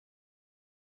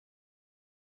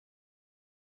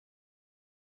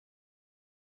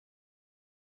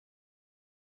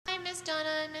Miss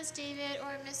Donna and Miss David,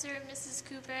 or Mr. and Mrs.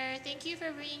 Cooper. Thank you for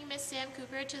bringing Miss Sam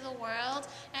Cooper to the world,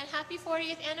 and happy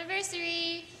 40th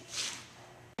anniversary!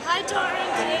 Hi, Donna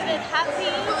and David.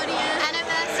 Happy 40th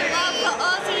anniversary! Love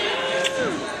Ozzy!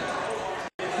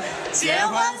 结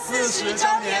婚40周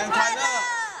年快乐!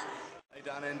 Hi,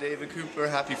 Donna and David Cooper.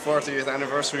 Happy 40th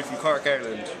anniversary from Cork,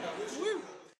 Ireland.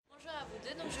 Bonjour à vous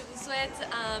deux, donc je vous souhaite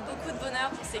beaucoup de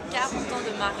bonheur pour ces 40 ans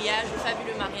de mariage, de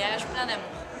fabuleux mariage, plein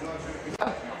d'amour.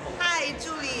 Hi,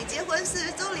 Julie, 结婚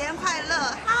40周年快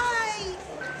乐 Hi!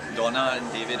 Donna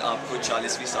and David, आपको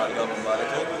 40वीं सालगिरह मुबारक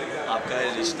हो। आपका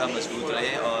रिश्ता मजबूत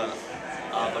रहे और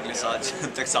आप अगले साल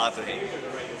तक साथ रहें।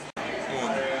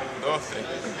 1, 2, 3.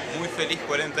 Muy feliz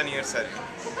 40 aniversario.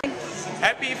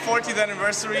 Happy 40th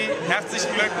anniversary.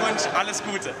 Herzlichen Glückwunsch. Alles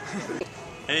Gute.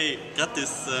 Hej,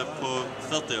 grattis på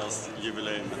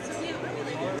 40-årsjubileet.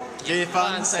 结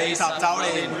婚40周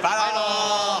年快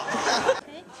樂！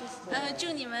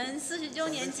祝你们40周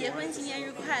年结婚纪念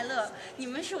日快乐！你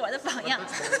们是我的榜样。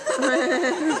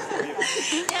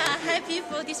Yeah, happy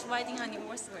for this wedding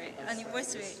anniversary.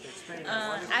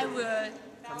 I will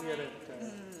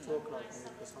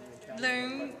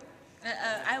learn.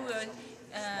 I will.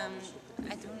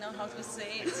 I don't know how to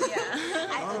say it. Yeah.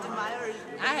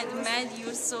 I admire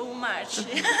you so much.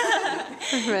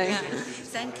 Right. Yeah.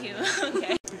 Thank you.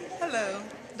 Okay. Hello,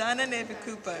 Donna and David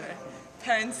Cooper,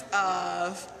 parents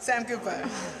of Sam Cooper.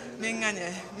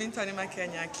 Minganye, mintoni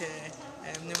makenya ke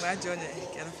nyuma jone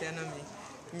ke afiano mi.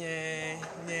 Nye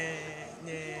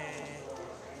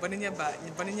boninya ba,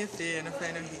 nye boninya fe na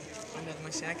fe no hi. Ona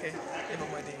moshake e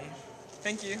bomodi.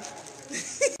 Thank you.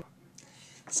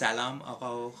 سلام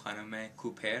آقا و خانم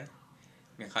کوپر،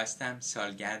 میخواستم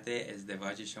سالگرد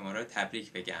ازدواج شما رو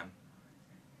تبریک بگم.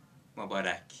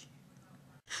 مبارک.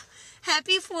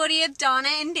 Happy 40th, Donna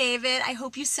and David. I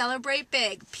hope you celebrate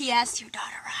big. P.S. Your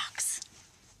daughter rocks.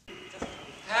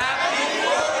 Happy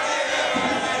 40th,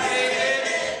 David!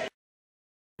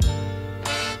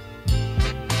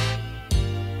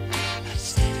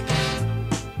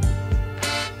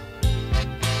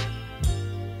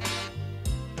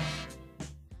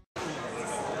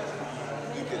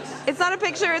 It's not a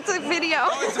picture, it's a video.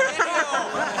 Oh, it's a video!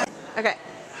 Okay.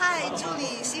 Hi,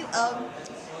 Julie,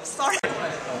 sorry.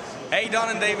 Hey, Don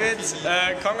and David,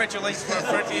 congratulations for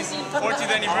our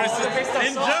 40th anniversary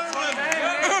in German!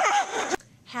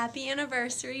 Happy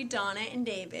anniversary, Donna and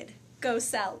David. Go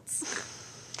Celts.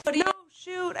 No,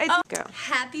 shoot. Go.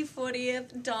 Happy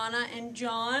 40th, Donna and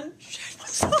John.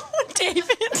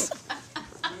 David.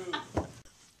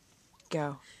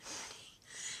 Go.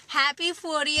 Happy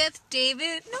 40th,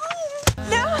 David. No.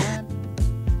 No.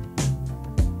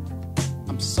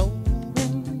 I'm so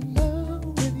in love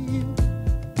with you,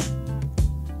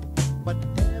 but